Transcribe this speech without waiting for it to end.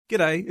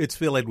G'day, it's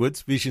Phil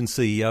Edwards, Vision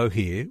CEO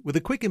here, with a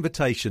quick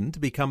invitation to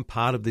become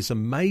part of this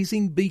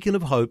amazing beacon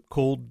of hope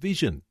called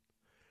Vision.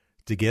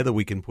 Together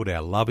we can put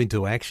our love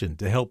into action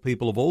to help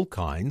people of all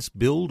kinds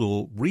build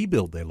or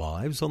rebuild their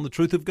lives on the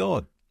truth of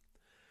God.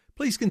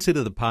 Please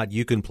consider the part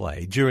you can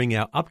play during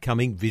our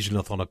upcoming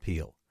Visionathon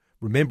appeal,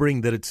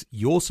 remembering that it's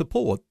your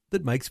support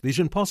that makes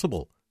Vision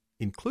possible,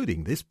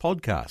 including this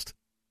podcast.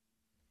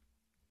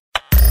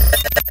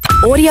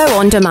 Audio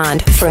on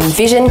demand from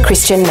Vision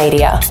Christian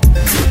Media.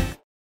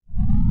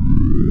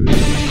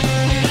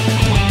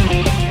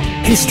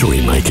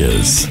 History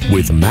Makers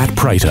with Matt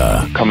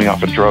Prater. Coming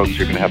off of drugs,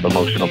 you're going to have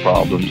emotional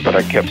problems, but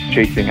I kept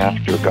chasing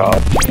after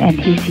God. And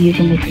he's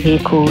using this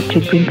vehicle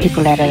to bring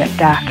people out of that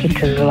dark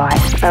into the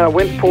light. And I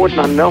went forward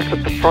and I knelt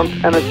at the front,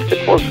 and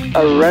it was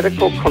a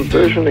radical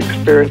conversion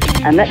experience.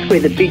 And that's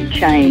where the big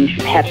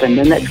change happened,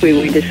 and that's where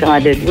we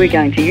decided we're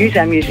going to use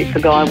our music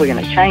for God, we're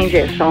going to change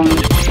our songs.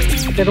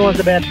 When I was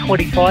about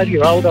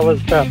 25-year-old, I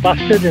was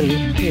busted and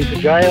into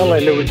jail,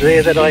 and it was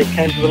there that I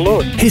came to the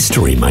Lord.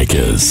 History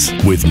Makers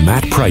with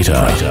Matt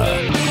Prater.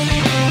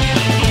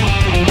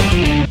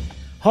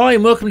 Hi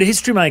and welcome to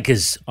History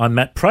Makers. I'm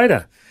Matt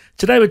Prater.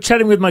 Today we're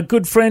chatting with my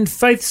good friend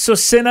Faith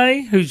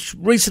Sosene, who's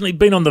recently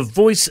been on The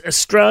Voice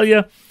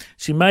Australia.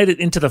 She made it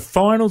into the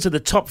finals of the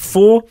top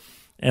four,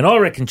 and I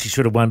reckon she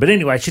should have won. But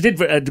anyway, she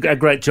did a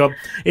great job.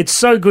 It's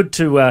so good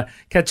to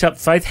catch up,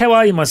 Faith. How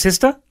are you, my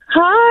sister?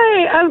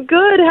 Hi, I'm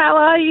good. How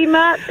are you,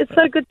 Matt? It's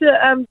so good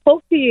to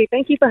talk to you.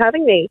 Thank you for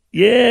having me.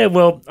 Yeah,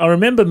 well, I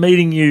remember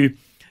meeting you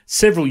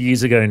several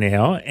years ago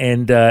now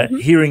and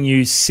hearing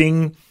you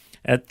sing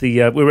at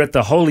the we were at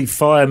the Holy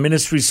Fire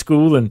Ministry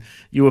School, and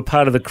you were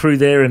part of the crew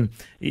there, and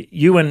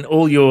you and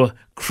all your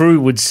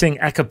crew would sing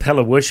a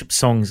cappella worship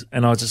songs,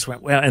 and I just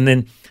went, wow. And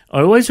then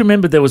I always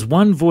remembered there was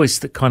one voice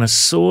that kind of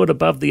soared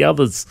above the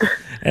others,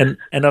 and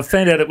I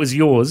found out it was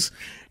yours,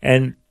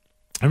 and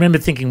I remember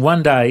thinking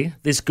one day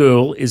this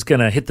girl is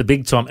going to hit the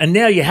big time, and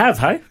now you have,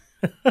 hey?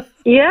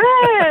 Yeah,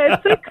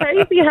 it's so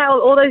crazy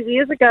how all those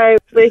years ago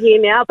we're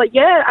here now. But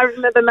yeah, I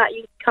remember Matt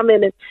used to come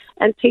in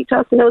and teach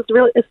us, and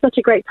it's such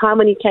a great time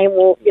when you came.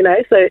 Well,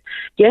 so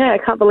yeah, I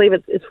can't believe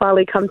it's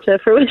finally come to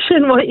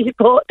fruition what you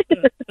thought.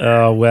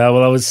 Oh wow!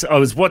 Well, I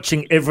was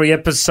watching every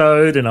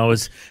episode, and I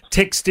was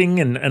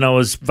texting, and I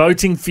was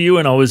voting for you,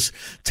 and I was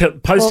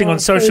posting on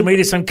social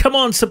media saying, "Come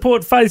on,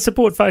 support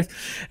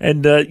Faith,"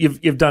 and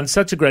you've done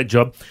such a great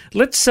job.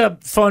 Let's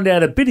find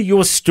out a bit of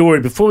your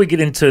story before we get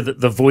into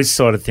the voice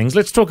side of things.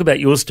 Let's talk about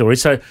your story.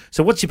 So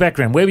what's your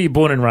background? Where were you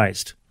born and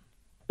raised?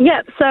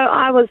 Yeah, so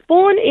I was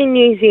born in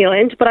New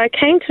Zealand, but I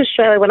came to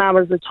Australia when I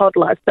was a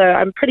toddler, so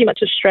I'm pretty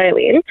much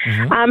Australian.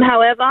 Mm-hmm.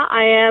 However,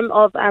 I am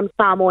of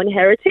Samoan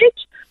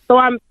heritage, so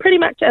I'm pretty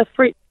much a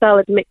fruit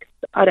salad mix.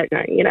 I don't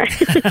know,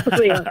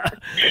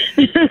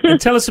 And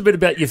tell us a bit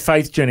about your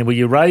faith journey. Were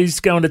you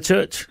raised going to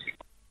church?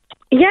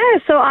 Yeah,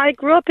 so I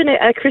grew up in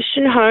a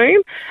Christian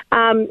home.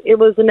 It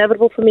was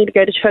inevitable for me to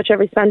go to church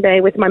every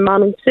Sunday with my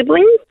mum and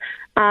siblings.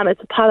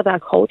 It's a part of our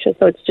culture,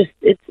 so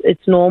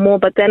it's normal.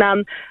 But then,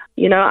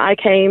 I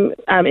came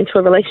into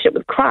a relationship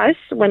with Christ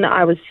when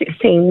I was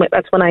 16.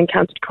 That's when I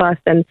encountered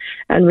Christ and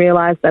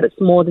realized that it's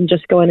more than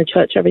just going to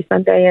church every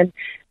Sunday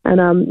and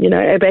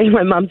obeying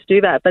my mum to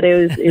do that. But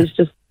it was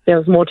just there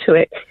was more to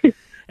it.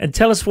 And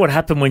tell us what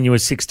happened when you were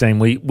 16.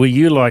 Were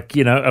you like,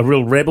 a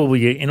real rebel? Were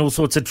you in all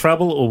sorts of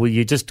trouble, or were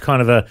you just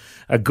kind of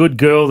a good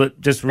girl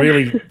that just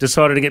really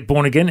decided to get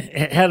born again?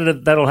 How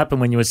did that all happen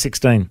when you were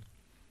 16?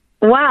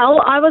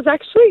 Well, I was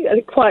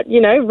actually quite,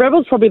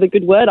 rebel's probably the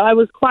good word. I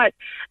was quite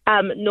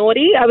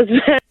naughty. I was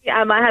very,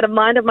 I had a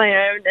mind of my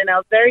own, and I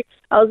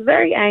was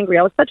very angry.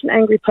 I was such an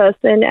angry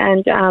person,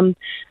 and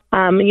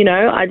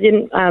I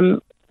didn't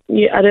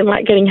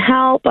like getting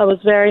help. I was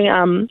very,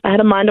 I had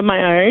a mind of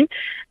my own,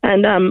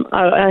 and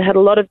I had a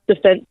lot of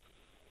defense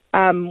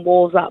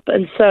walls up.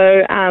 And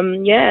so,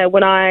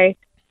 when I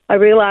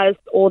realized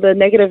all the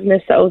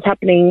negativeness that was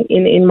happening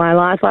in my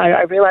life,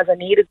 I realized I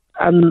needed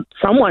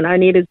someone. I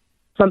needed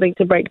something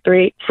to break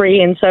free.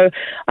 And so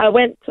I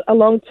went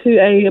along to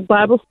a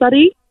Bible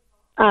study,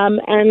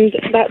 and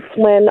that's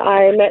when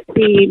I met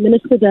the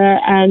minister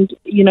there, and,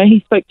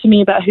 he spoke to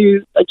me about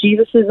who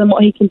Jesus is and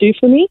what he can do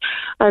for me.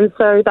 And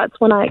so that's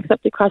when I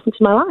accepted Christ into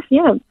my life,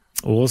 yeah.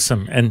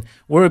 Awesome. And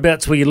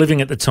whereabouts were you living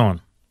at the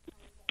time?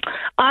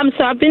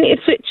 So I've been in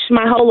Ipswich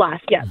my whole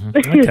life, yeah.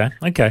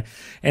 Mm-hmm. Okay.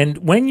 And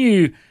when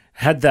you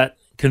had that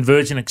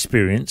conversion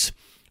experience,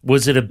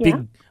 was it a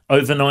big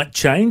overnight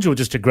change or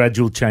just a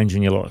gradual change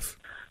in your life?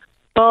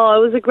 Oh,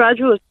 it was a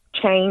gradual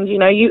change.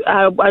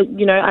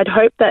 I'd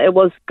hoped that it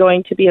was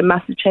going to be a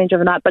massive change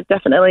overnight, but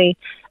definitely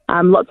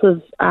lots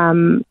of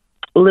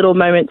little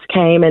moments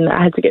came, and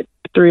I had to get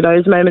through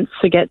those moments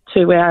to get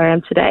to where I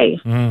am today.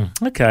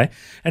 Okay.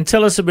 And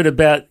tell us a bit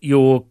about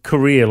your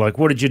career. Like,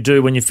 what did you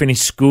do when you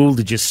finished school?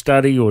 Did you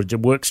study or did you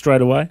work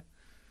straight away?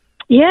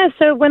 Yeah,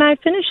 so when I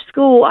finished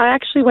school, I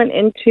actually went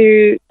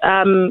into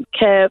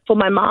care for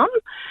my mum,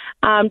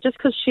 just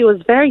because she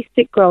was very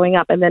sick growing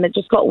up, and then it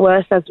just got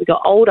worse as we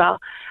got older.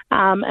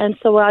 And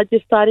so I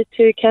decided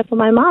to care for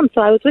my mum.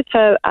 So I was with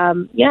her,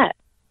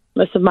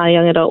 most of my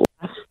young adult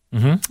life.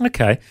 Mm-hmm.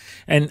 Okay.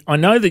 And I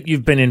know that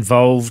you've been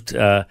involved,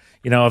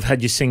 I've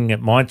had you singing at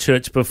my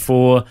church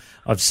before.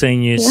 I've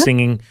seen you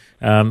singing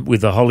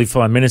with the Holy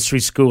Fire Ministry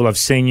School. I've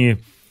seen you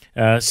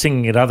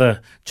singing at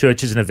other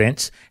churches and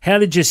events. How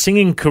did your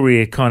singing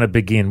career kind of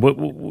begin?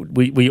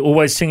 Were you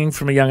always singing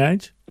from a young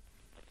age?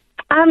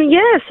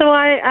 So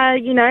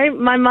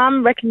my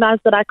mum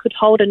recognised that I could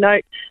hold a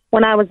note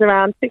when I was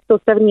around 6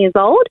 or 7 years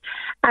old.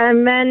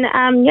 And then,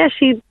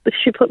 she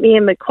put me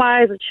in the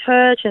choirs of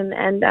church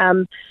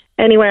and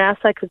anywhere else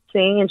I could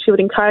sing, and she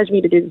would encourage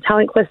me to do the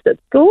talent quest at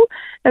school.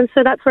 And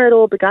so that's where it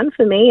all begun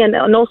for me, and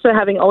also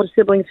having older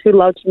siblings who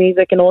loved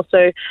music and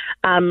also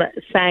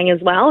sang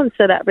as well, and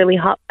so that really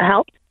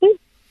helped me.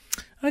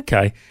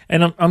 Okay,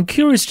 and I'm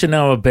curious to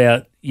know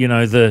about,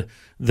 the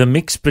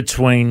mix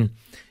between,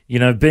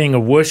 being a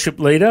worship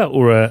leader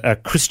or a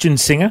Christian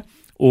singer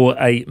or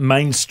a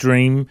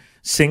mainstream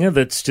singer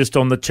that's just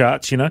on the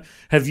charts,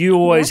 Have you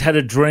always had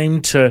a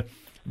dream to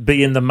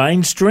be in the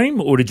mainstream,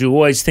 or did you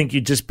always think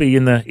you'd just be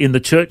in the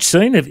church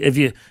scene? Have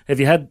you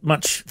had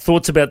much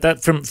thoughts about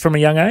that from a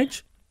young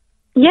age?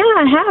 Yeah,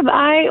 I have.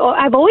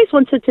 I've always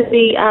wanted to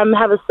be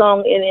have a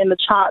song in the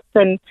charts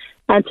and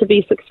to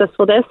be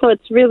successful there. So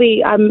it's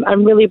really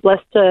I'm really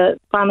blessed to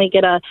finally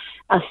get a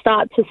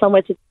start to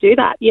somewhere to do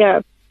that. Yeah.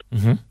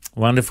 Mm-hmm.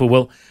 Wonderful.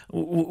 Well,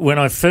 when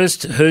I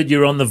first heard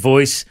you're on The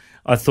Voice,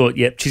 I thought,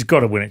 yep, she's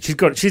got to win it. She's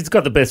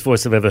got the best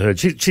voice I've ever heard.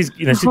 She's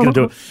going to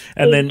do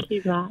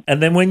it.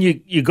 And then when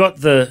you got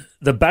the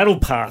battle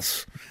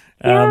pass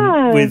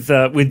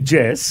with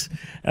Jess,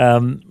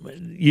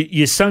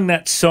 you sung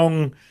that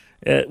song.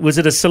 Was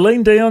it a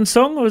Celine Dion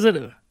song, or was it?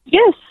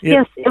 Yes,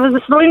 it was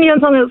a Celine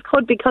Dion song. It was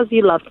called "Because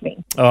You Loved Me."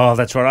 Oh,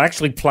 that's right. I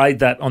actually played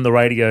that on the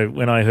radio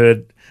when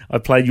I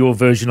played your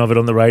version of it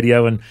on the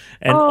radio, and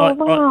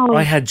wow.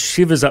 I had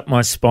shivers up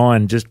my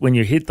spine just when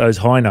you hit those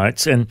high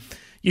notes. And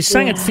you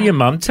sang it for your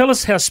mum. Tell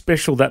us how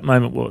special that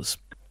moment was.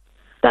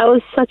 That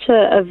was such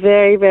a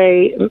very,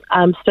 very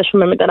special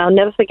moment that I'll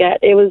never forget.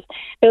 It was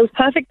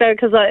perfect though,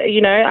 because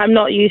I'm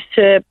not used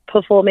to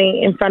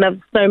performing in front of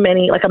so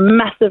many, like a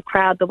massive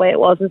crowd the way it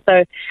was,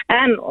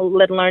 and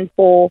let alone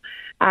for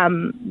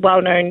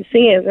well-known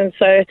singers. And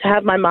so to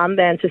have my mum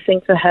there and to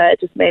sing for her,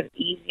 it just made it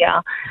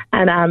easier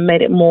and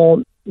made it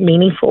more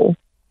meaningful.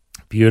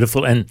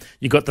 Beautiful. And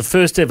you got the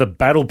first ever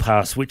battle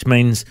pass, which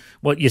means,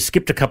 you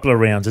skipped a couple of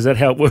rounds. Is that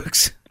how it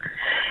works?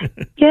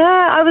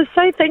 Yeah, I was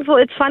so thankful.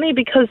 It's funny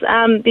because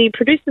the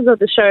producers of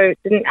the show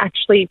didn't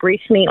actually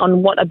brief me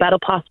on what a battle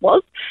pass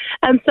was.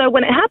 And so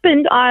when it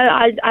happened,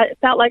 I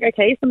felt like,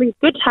 okay, something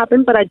good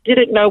happened, but I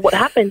didn't know what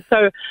happened.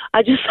 So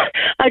I just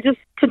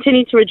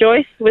continued to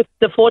rejoice with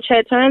the 4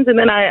 chair turns. And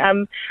then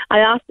I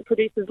asked the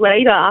producers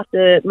later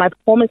after my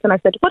performance, and I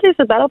said, what is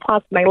a battle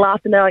pass? And they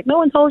laughed, and they're like, no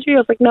one told you?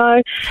 I was like,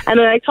 no. And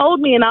then they told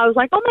me, and I was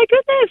like, oh my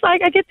goodness,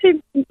 I get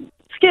to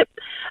skip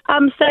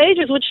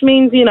stages, which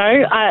means,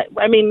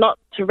 I mean, not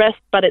to rest,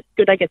 but it's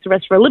good I get to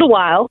rest for a little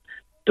while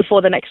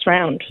before the next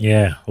round.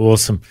 Yeah,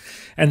 awesome.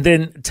 And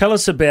then tell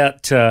us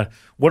about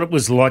what it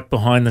was like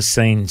behind the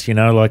scenes,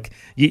 like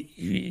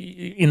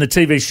in the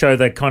TV show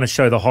they kind of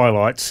show the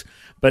highlights,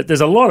 but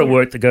there's a lot of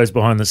work that goes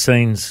behind the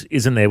scenes,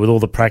 isn't there, with all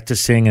the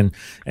practicing and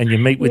you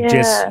meet with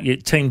Jess,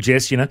 Team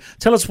Jess,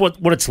 Tell us what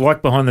it's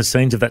like behind the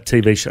scenes of that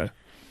TV show.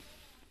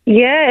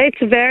 Yeah, it's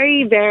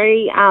very,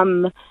 very...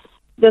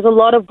 there's a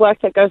lot of work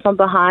that goes on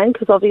behind,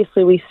 because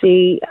obviously we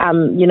see,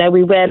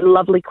 we wear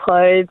lovely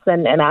clothes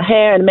and our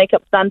hair and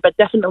makeup's done, but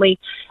definitely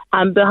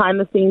behind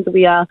the scenes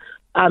we are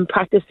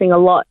practicing a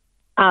lot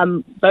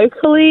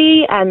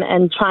vocally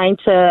and trying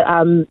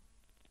to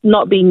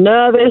not be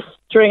nervous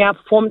during our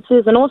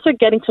performances, and also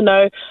getting to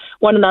know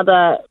one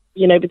another,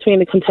 between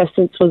the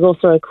contestants was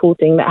also a cool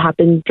thing that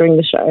happened during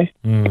the show.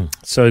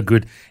 So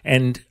good.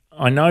 And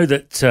I know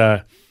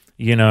that...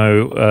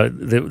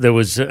 there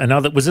was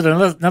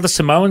another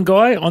Samoan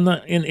guy on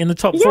in the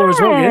top 4 as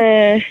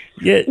well.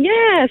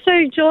 Yeah.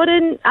 So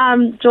Jordan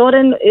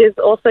is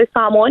also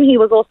Samoan. He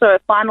was also a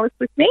finalist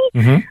with me.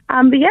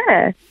 Mm-hmm. But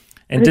yeah,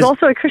 and he's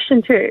also a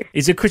Christian too.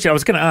 He's a Christian. I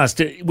was going to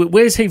ask,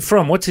 where's he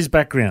from? What's his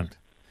background?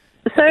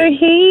 So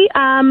he's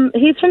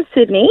from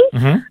Sydney.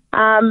 Mm-hmm.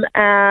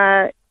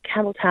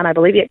 Campbelltown, I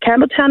believe. Yeah,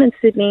 Campbelltown in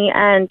Sydney,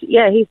 and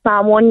he's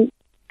Samoan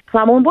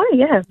boy,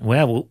 yeah.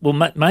 Wow.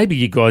 Well, maybe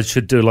you guys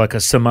should do like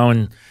a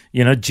Samoan,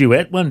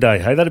 duet one day.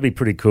 Hey, that'd be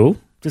pretty cool.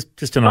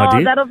 Just an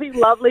idea. Oh, that'll be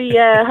lovely.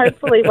 Yeah,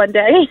 hopefully one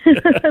day.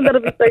 That'll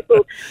be so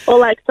cool. Or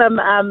like some,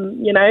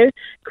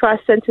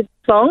 Christ-centered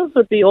songs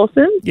would be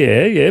awesome.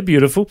 Yeah,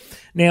 beautiful.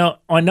 Now,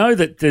 I know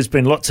that there's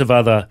been lots of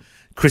other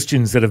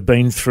Christians that have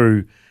been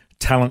through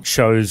talent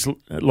shows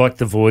like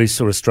The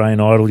Voice or Australian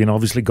Idol,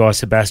 obviously Guy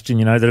Sebastian,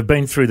 that have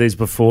been through these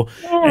before.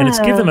 Yeah. And it's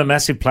given them a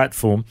massive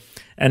platform.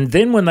 And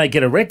then when they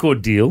get a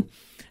record deal,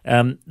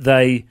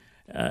 they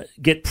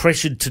get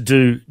pressured to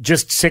do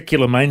just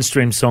secular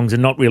mainstream songs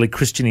and not really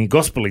Christian-y,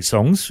 gospel-y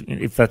songs,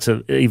 if that's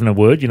even a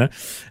word,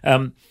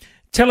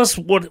 Tell us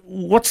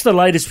what's the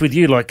latest with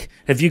you? Like,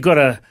 have you got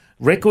a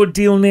record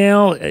deal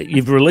now?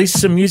 You've released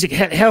some music.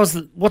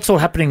 What's all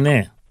happening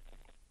there?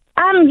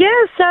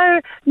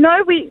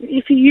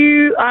 If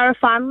you are a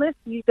finalist,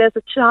 there's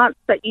a chance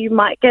that you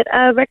might get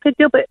a record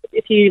deal, but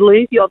if you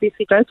lose, you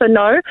obviously don't, so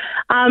no.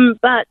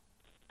 But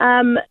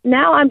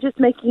now I'm just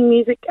making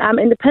music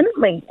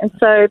independently, and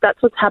so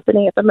that's what's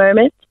happening at the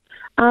moment.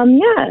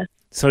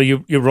 So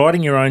you're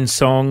writing your own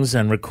songs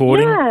and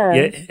recording?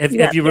 Yeah.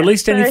 Have you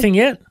released anything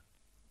yet?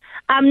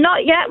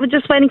 Not yet. We're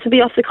just waiting to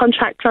be off the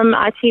contract from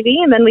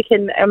ITV, and then we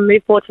can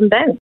move forward from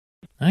then.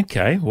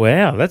 Okay,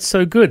 wow, that's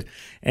so good.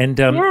 And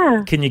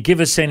can you give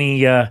us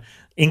any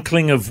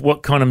inkling of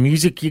what kind of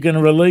music you're going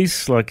to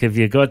release? Like, have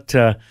you got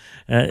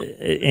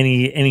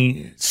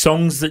any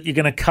songs that you're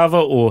going to cover,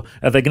 or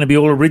are they going to be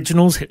all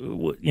originals?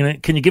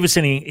 Can you give us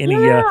any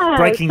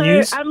breaking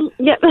news?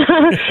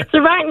 So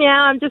right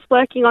now I'm just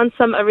working on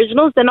some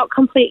originals. They're not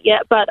complete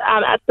yet, but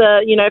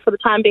for the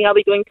time being, I'll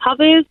be doing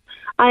covers.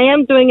 I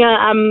am doing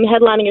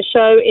headlining a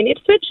show in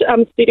Ipswich,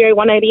 Studio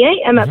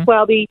 188, and that's where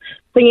I'll be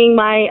singing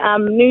my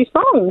new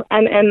song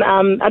and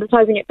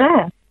advertising it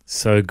there.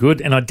 So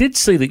good. And I did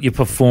see that you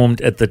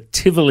performed at the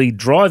Tivoli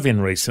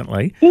Drive-In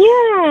recently.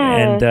 Yeah.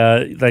 And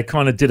they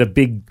kind of did a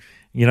big,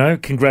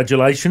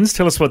 congratulations.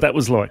 Tell us what that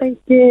was like. They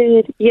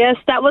did. Yes,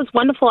 that was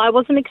wonderful. I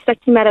wasn't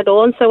expecting that at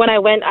all. And so when I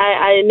went,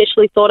 I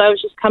initially thought I was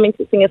just coming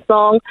to sing a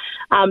song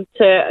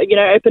to,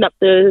 open up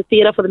the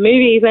theatre for the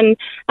movies. And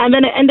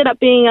then it ended up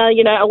being,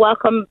 a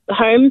welcome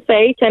home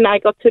fete. And I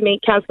got to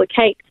meet Councillor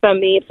Kate from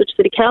the Ipswich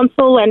City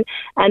Council and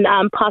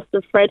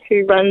Pastor Fred,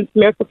 who runs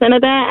Miracle Centre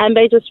there. And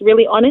they just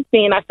really honoured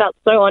me. And I felt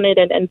so honoured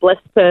and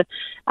blessed to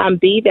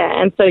be there.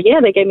 And so,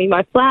 they gave me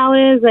my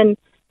flowers and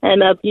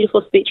a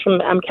beautiful speech from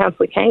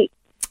Councillor Kate.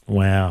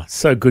 Wow,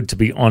 so good to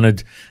be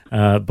honoured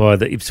by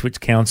the Ipswich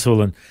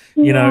Council. And,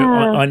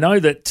 I know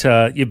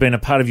that you've been a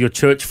part of your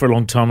church for a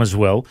long time as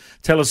well.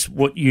 Tell us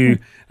what you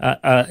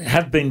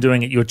have been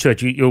doing at your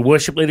church. You're a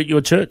worship leader at your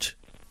church?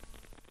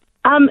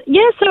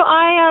 So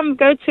I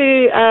go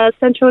to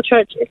Central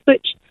Church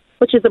Ipswich,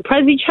 which is a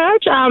Prezi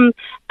church.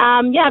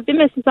 I've been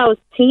there since I was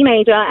a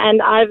teenager,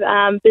 and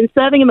I've been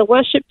serving in the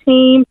worship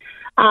team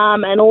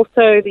and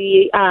also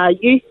the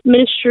youth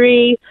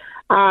ministry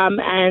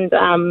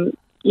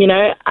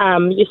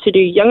used to do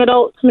young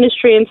adults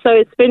ministry, and so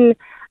it's been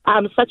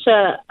such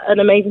an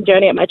amazing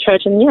journey at my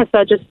church, and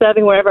so just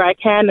serving wherever I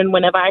can and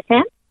whenever I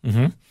can.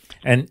 Mm-hmm.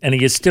 And are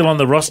you still on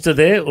the roster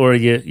there, or are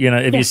you,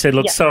 you said,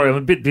 look, sorry, I'm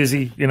a bit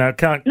busy,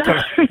 can't.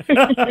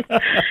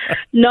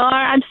 No,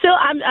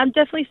 I'm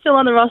definitely still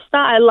on the roster.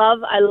 I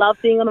love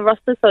being on the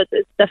roster, so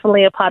it's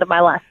definitely a part of my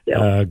life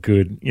still.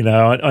 Good.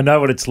 I know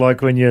what it's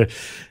like when you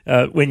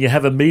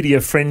have a media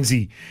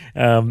frenzy.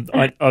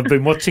 I've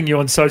been watching you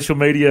on social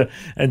media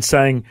and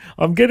saying,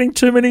 I'm getting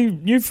too many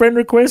new friend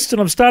requests and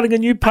I'm starting a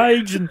new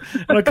page and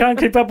I can't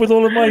keep up with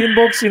all of my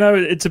inbox.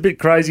 It's a bit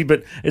crazy,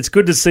 but it's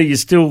good to see you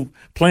still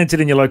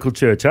planted in your local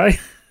church, eh?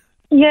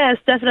 Yes,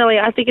 definitely.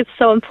 I think it's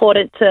so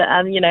important to,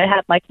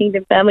 have my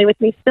kingdom family with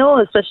me still,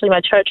 especially my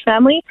church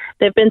family.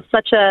 They've been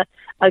such a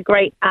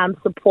great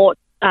support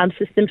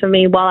system for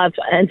me while I've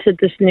entered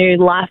this new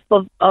life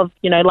of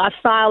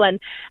lifestyle, and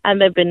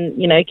they've been,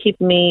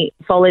 keeping me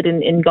solid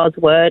in God's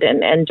word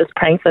and just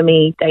praying for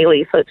me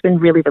daily. So it's been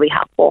really, really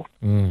helpful.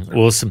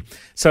 Awesome.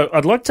 So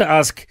I'd like to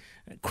ask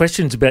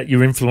questions about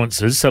your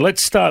influences. So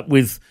let's start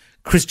with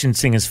Christian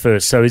singers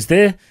first. So is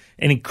there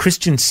any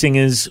Christian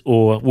singers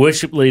or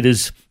worship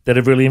leaders that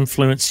have really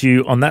influenced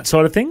you on that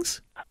side of things?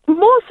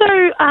 More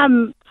so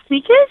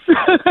speakers.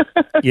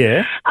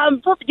 Yeah. I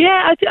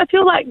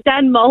feel like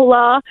Dan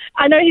Mohler.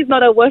 I know he's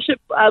not a worship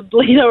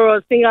leader or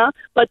a singer,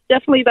 but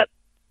definitely that's,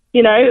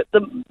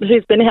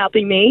 who's been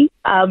helping me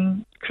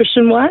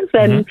Christian-wise.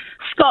 And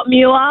Scott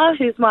Muir,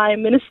 who's my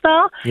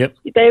minister. Yep.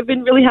 They've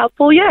been really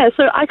helpful,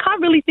 So I can't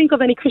really think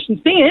of any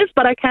Christian singers,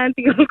 but I can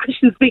think of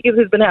Christian speakers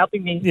who's been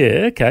helping me.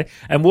 Yeah, okay.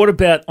 And what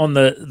about on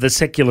the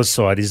secular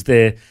side? Is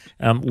there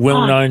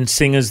well-known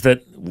singers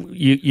that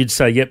you'd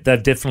say, yep,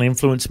 they've definitely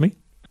influenced me?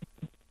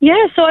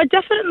 Yeah, so I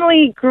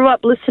definitely grew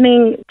up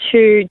listening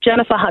to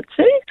Jennifer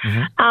Hudson,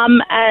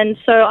 and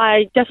so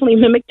I definitely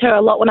mimicked her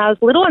a lot when I was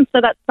little, and so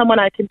that's someone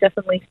I can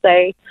definitely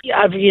say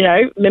I've,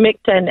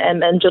 mimicked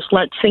and just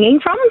learnt singing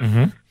from.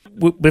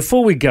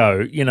 Before we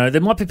go,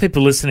 there might be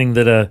people listening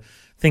that are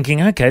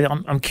thinking, okay,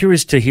 I'm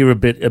curious to hear a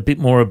bit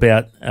more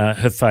about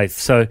her faith.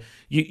 So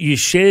you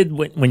shared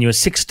when you were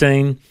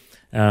 16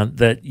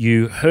 that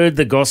you heard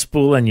the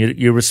gospel and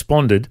you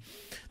responded.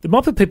 There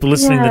might be people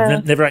listening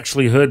that never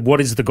actually heard what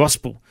is the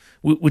gospel.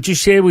 Would you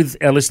share with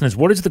our listeners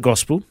what is the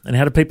gospel and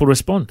how do people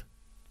respond?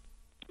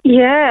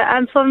 Yeah,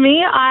 and for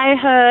me, I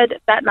heard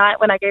that night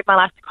when I gave my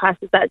life to Christ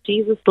is that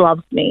Jesus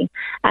loves me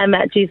and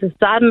that Jesus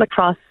died on the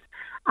cross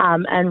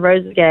and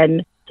rose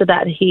again so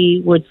that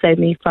he would save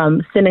me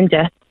from sin and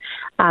death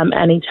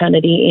and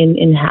eternity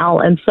in hell.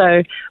 And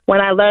so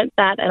when I learned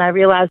that and I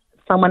realized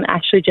someone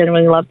actually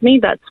genuinely loved me,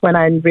 that's when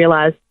I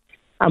realized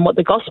what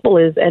the gospel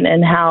is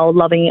and how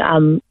loving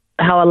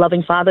how a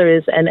loving Father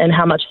is and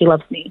how much he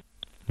loves me.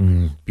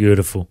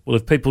 Beautiful. Well,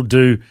 if people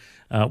do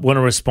want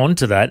to respond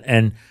to that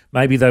and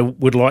maybe they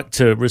would like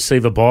to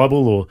receive a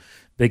Bible or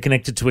be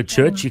connected to a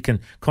church, you can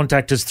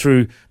contact us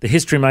through the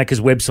History Makers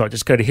website.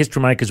 Just go to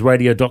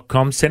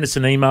historymakersradio.com, send us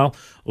an email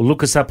or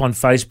look us up on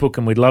Facebook,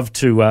 and we'd love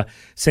to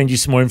send you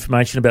some more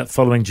information about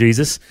following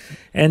Jesus.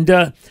 And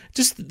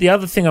just the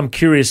other thing I'm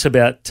curious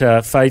about,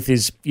 Faith,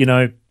 is, you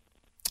know,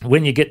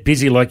 when you get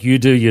busy like you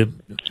do, you're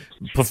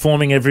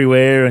performing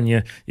everywhere and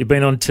you've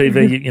been on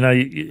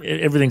TV,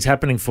 everything's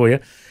happening for you.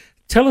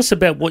 Tell us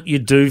about what you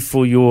do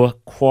for your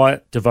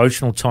quiet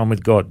devotional time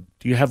with God.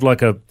 Do you have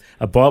like a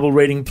Bible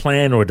reading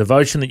plan or a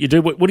devotion that you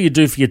do? What do you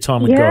do for your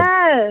time with God?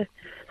 Yeah.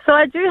 So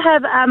I do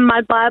have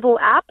my Bible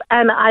app,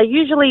 and I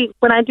usually,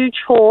 when I do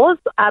chores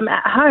at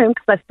home,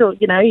 because I still,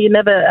 you're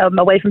never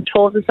away from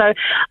chores, and so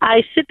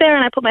I sit there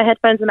and I put my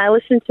headphones and I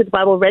listen to the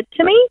Bible read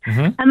to me,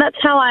 and that's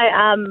how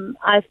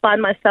I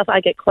find myself, I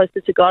get closer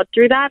to God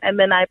through that, and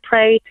then I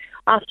pray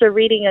after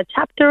reading a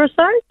chapter or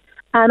so,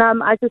 and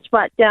I just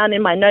write down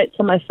in my notes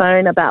on my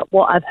phone about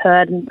what I've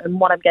heard and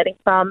what I'm getting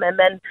from, and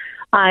then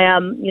I,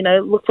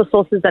 look for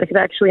sources that could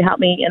actually help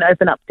me and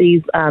open up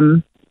these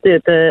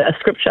the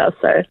scripture.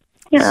 So.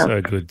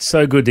 Yeah.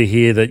 So good to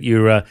hear that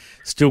you're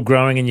still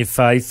growing in your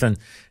faith and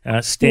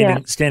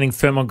standing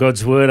firm on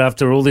God's word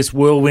after all this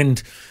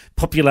whirlwind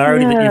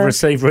popularity that you've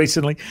received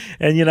recently.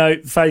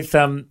 And, Faith,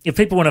 if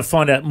people want to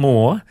find out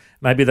more,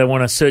 maybe they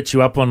want to search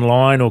you up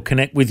online or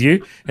connect with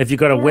you, have you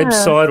got a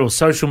website or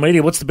social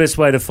media? What's the best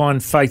way to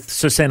find Faith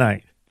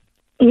Susene?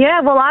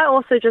 Yeah, well, I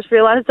also just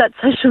realised that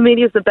social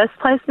media is the best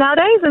place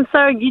nowadays, and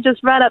so you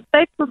just write up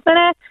Faith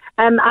Susene,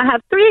 and I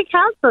have 3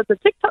 accounts, so it's a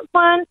TikTok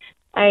one,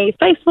 a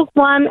Facebook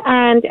one,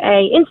 and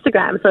a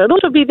Instagram. So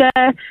it'll be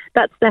there.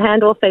 That's the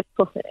handle, Faith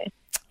Susene.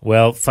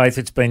 Well, Faith,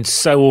 it's been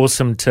so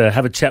awesome to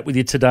have a chat with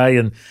you today,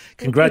 and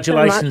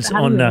congratulations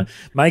on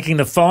making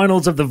the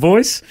finals of The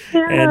Voice.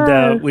 Yeah.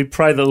 And we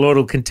pray the Lord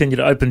will continue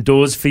to open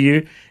doors for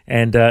you,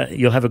 and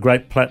you'll have a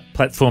great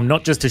platform,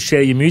 not just to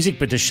share your music,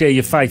 but to share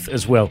your faith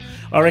as well.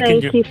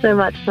 Thank you so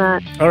much,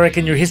 Matt. I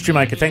reckon you're a history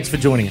maker. Thanks for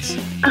joining us.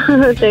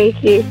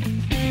 Thank you.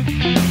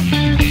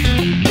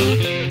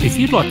 If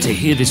you'd like to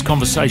hear this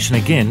conversation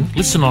again,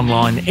 listen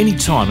online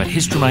anytime at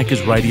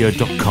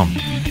historymakersradio.com.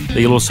 There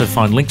you'll also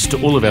find links to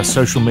all of our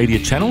social media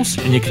channels,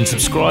 and you can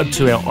subscribe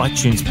to our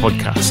iTunes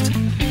podcast.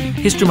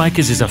 History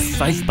Makers is a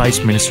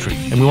faith-based ministry,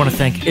 and we want to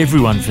thank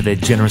everyone for their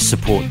generous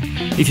support.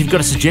 If you've got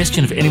a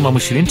suggestion of anyone we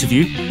should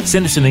interview,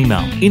 send us an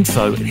email,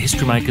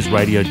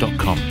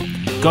 info@historymakersradio.com.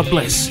 God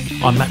bless.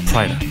 I'm Matt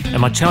Prater,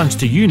 and my challenge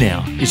to you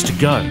now is to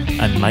go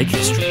and make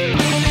history.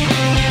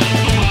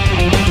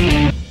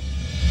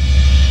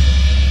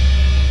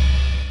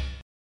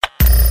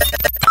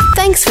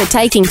 Thanks for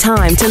taking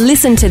time to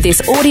listen to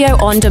this audio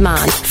on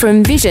demand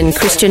from Vision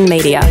Christian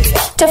Media.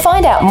 To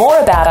find out more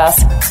about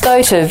us,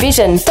 go to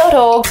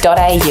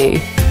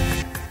vision.org.au.